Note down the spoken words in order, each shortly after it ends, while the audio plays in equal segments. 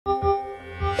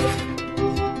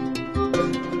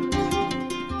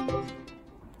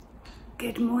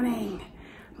morning.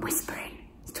 I'm whispering.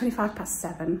 It's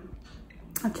 7:25.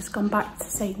 I've just gone back to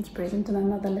Sainsbury's and done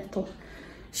another little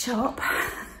shop.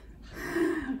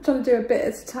 I'm trying to do a bit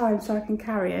at a time so I can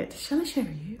carry it. Shall I show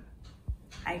you?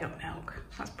 I got milk.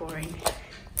 That's boring.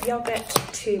 Yogurt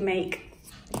to make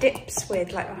dips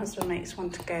with, like my husband makes one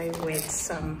to go with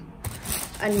some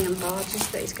onion barges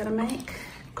that he's going to make.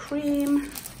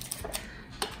 Cream.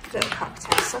 Little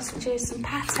cocktail sausages, some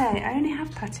pate. I only have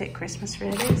pate at Christmas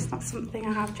really, it's not something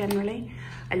I have generally.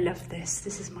 I love this,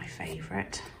 this is my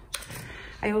favourite.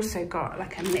 I also got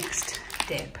like a mixed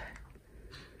dip,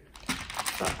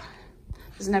 but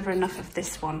there's never enough of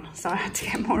this one, so I had to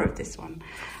get more of this one.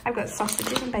 I've got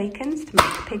sausages and bacons to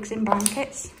make pigs in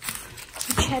blankets,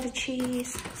 some cheddar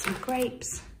cheese, some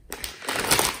grapes,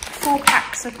 4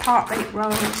 packs of part-baked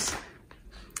rolls,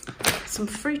 some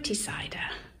fruity cider,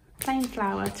 plain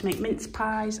flour to make mince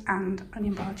pies and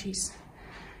onion barges,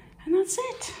 and that's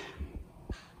it.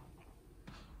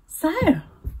 So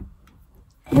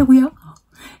here we are.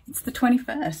 It's the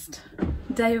 21st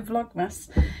day of Vlogmas.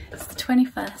 It's the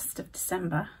 21st of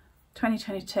December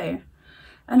 2022,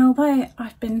 and although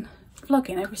I've been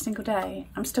vlogging every single day,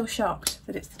 I'm still shocked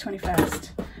that it's the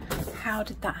 21st. How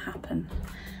did that happen?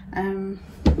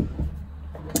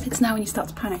 It's now when you start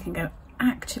to panic and go,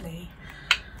 actually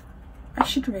I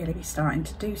should really be starting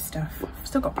to do stuff. I've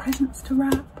still got presents to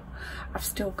wrap. I've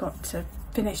still got to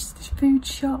finish this food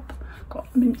shop. I've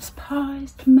got mince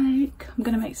pies to make. I'm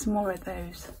going to make some more of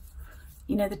those.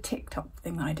 You know, the TikTok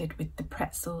thing that I did with the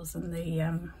pretzels and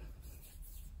the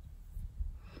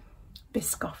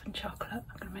Biscoff and chocolate.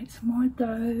 I'm going to make some more of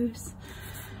those.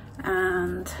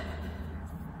 And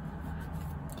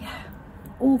yeah,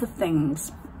 all the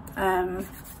things. And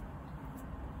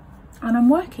I'm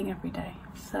working every day.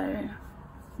 So,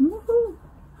 woohoo.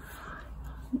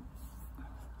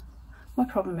 My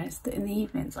problem is that in the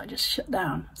evenings I just shut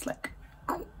down. It's like,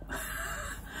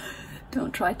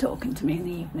 don't try talking to me in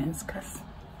the evenings because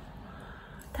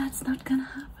that's not gonna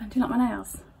happen. Do you like my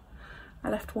nails? I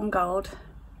left one gold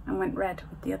and went red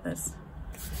with the others.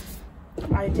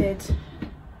 I did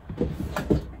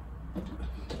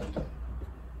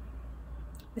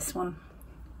this one.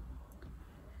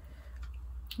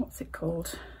 What's it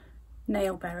called?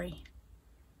 Nailberry.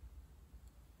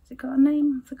 Has it got a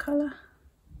name of the colour?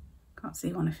 Can't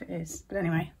see one if it is, but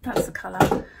anyway, that's the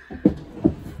colour.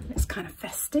 It's kind of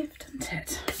festive, doesn't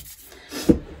it?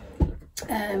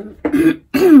 I'm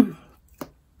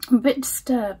a bit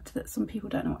disturbed that some people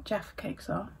don't know what Jaffa cakes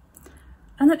are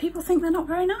and that people think they're not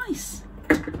very nice.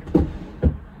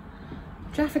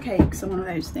 Jaffa cakes are one of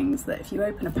those things that if you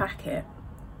open a packet,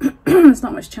 there's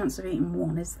not much chance of eating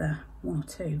one, is there? 1 or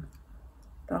 2.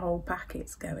 The whole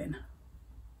packet's going.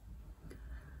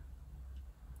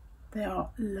 They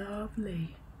are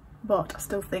lovely, but I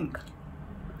still think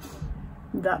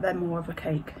that they're more of a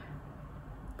cake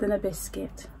than a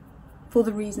biscuit for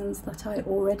the reasons that I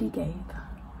already gave.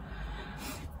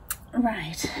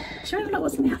 Right, shall we have a look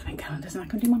what's in the advent calendars and I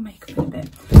can do my makeup in a bit.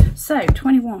 So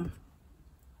 21.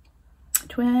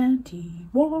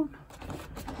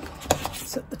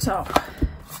 It's at the top.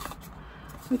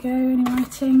 We go, any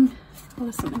writing? Oh,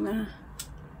 there's something there.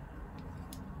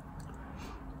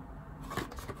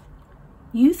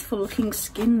 Youthful looking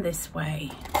skin this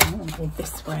way. Oh, or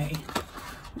this way.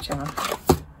 Whichever.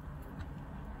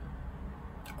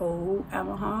 Oh,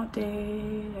 Emma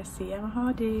Hardy. I see Emma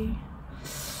Hardy.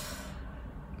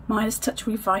 Midas Touch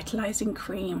Revitalising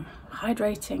Cream.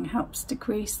 Hydrating. Helps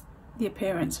decrease the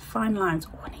appearance of fine lines.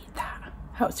 Oh, I need that.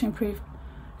 Helps to improve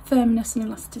firmness and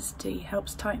elasticity.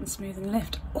 Helps tighten, smooth and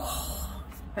lift. Oh,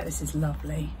 I bet this is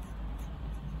lovely.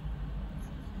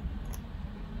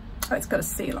 Oh, it's got a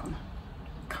seal on.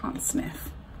 Can't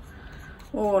sniff.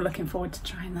 Oh, looking forward to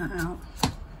trying that out.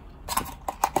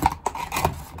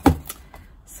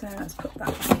 So let's put that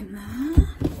back in there.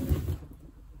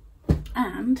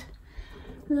 And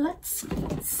let's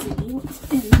see what's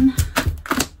in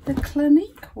the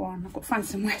Clinique one. I've got to find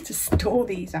somewhere to store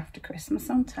these after Christmas,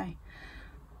 aren't I?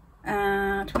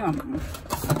 21.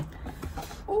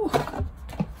 Oh.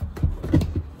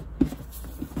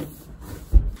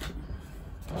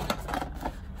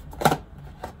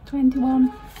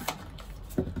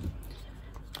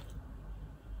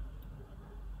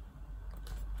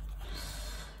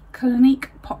 Clinique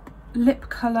Pop Lip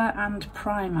Colour and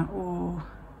Primer, or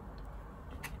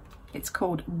it's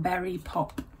called Berry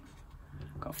Pop.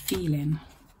 Got a feeling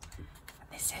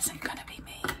that this isn't going to be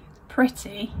me.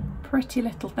 Pretty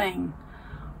little thing,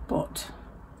 but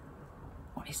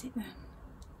what is it then?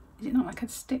 Is it not like a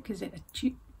stick? Is it a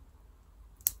tube?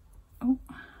 Oh,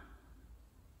 I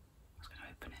was going to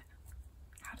open it.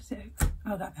 How does it open?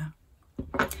 Oh, that there.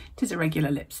 It is a regular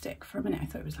lipstick. For a minute I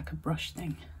thought it was like a brush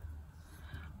thing.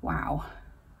 Wow.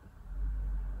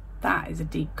 That is a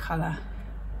deep colour.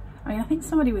 I mean, I think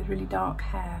somebody with really dark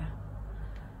hair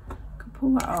could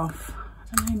pull that off.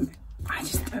 I don't know. I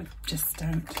just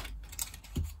don't.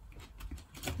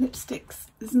 Lipsticks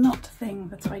is not a thing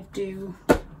that I do,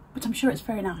 but I'm sure it's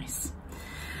very nice.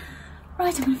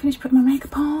 Right, I'm going to finish putting my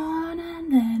makeup on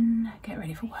and then get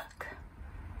ready for work.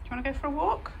 Do you want to go for a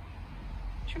walk?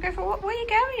 Should we go for a walk? Where are you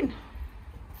going?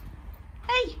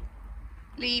 Hey,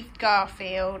 leave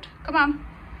Garfield. Come on.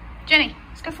 Jenny,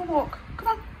 let's go for a walk. Come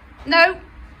on. No,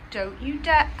 don't you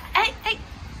dare. Hey, hey.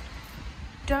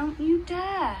 Don't you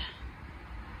dare.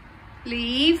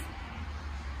 Leave.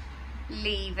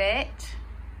 Leave it.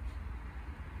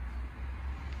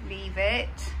 Leave it.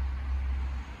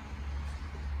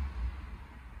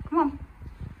 Come on.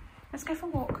 Let's go for a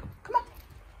walk. Come on.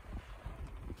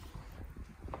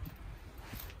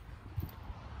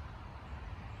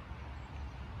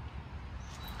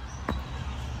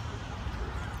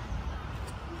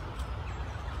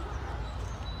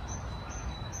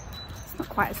 It's not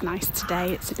quite as nice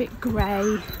today. It's a bit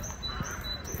grey.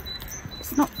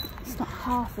 It's not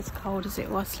half as cold as it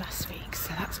was last week,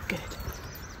 so that's good.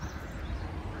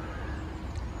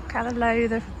 Look how low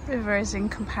the river is in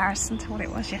comparison to what it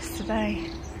was yesterday.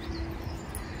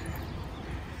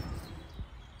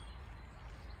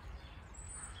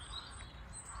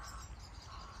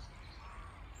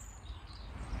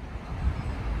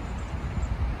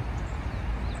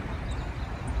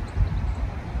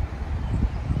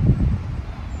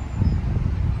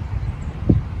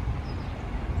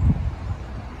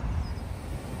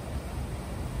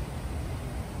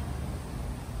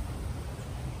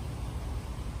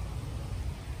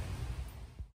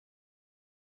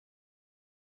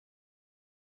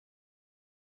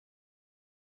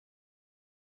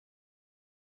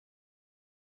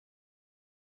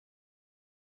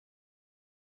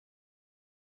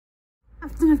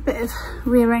 I've done a bit of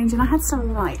rearranging. I had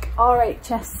some like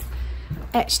RHS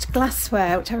etched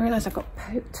glassware, which I realised I got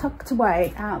tucked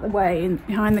away out the way and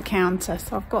behind the counter.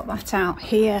 So I've got that out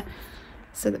here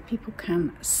so that people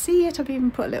can see it. I've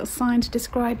even put a little sign to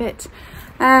describe it.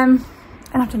 And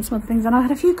I've done some other things and I've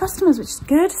had a few customers, which is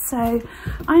good. So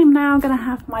I'm now going to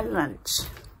have my lunch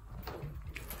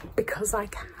because I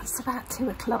can. It's about 2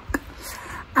 o'clock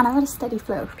and I've had a steady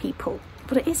flow of people,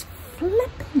 but it is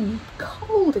flipping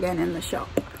cold again in the shop.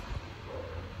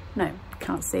 No,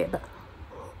 can't see it, but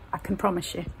I can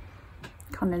promise you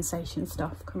condensation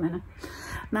stuff coming.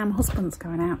 Now my husband's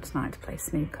going out tonight to play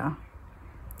snooker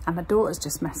and my daughter's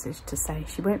just messaged to say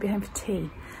she won't be home for tea.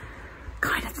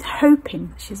 Kind of hoping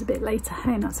that she's a bit later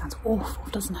home. That sounds awful,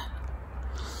 doesn't it?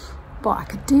 But I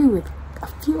could do with a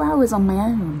few hours on my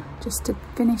own just to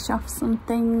finish off some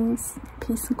things,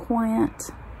 peace and quiet,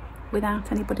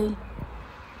 without anybody.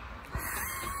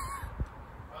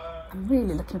 I'm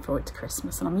really looking forward to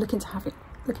Christmas, and I'm looking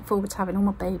forward to having all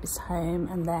my babies home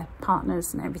and their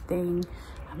partners and everything,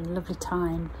 having a lovely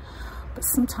time. But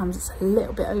sometimes it's a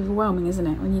little bit overwhelming, isn't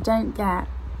it, when you don't get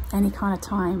any kind of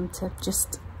time to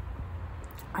just,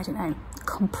 I don't know,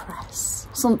 compress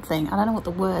something. I don't know what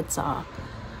the words are,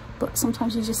 but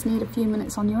sometimes you just need a few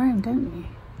minutes on your own, don't you?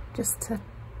 Just to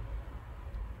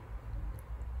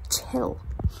chill.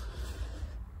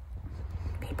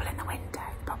 People in the window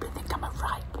probably think I'm a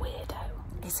right weirdo.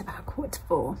 It's about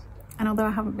 3:45, and although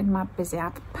I haven't been mad busy,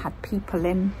 I've had people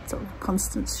in sort of a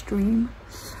constant stream.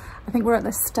 I think we're at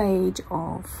the stage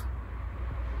of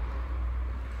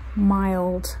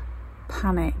mild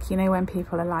panic, you know, when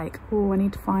people are like, oh, I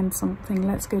need to find something,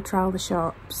 let's go trial the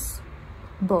shops,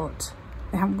 but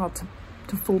they haven't got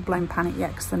to full-blown panic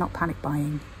yet because they're not panic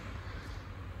buying.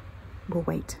 We'll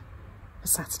wait for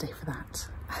Saturday for that.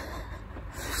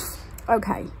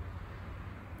 Okay,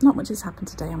 not much has happened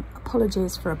today.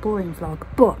 Apologies for a boring vlog,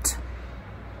 but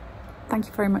thank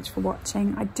you very much for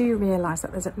watching. I do realise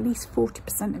that there's at least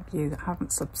 40% of you that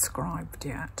haven't subscribed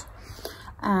yet,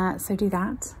 so do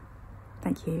that.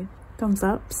 Thank you. Thumbs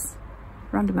ups,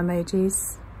 random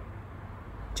emojis,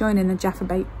 join in the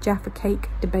Jaffa cake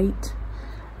debate.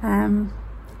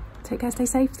 Take care, stay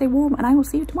safe, stay warm, and I will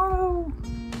see you tomorrow.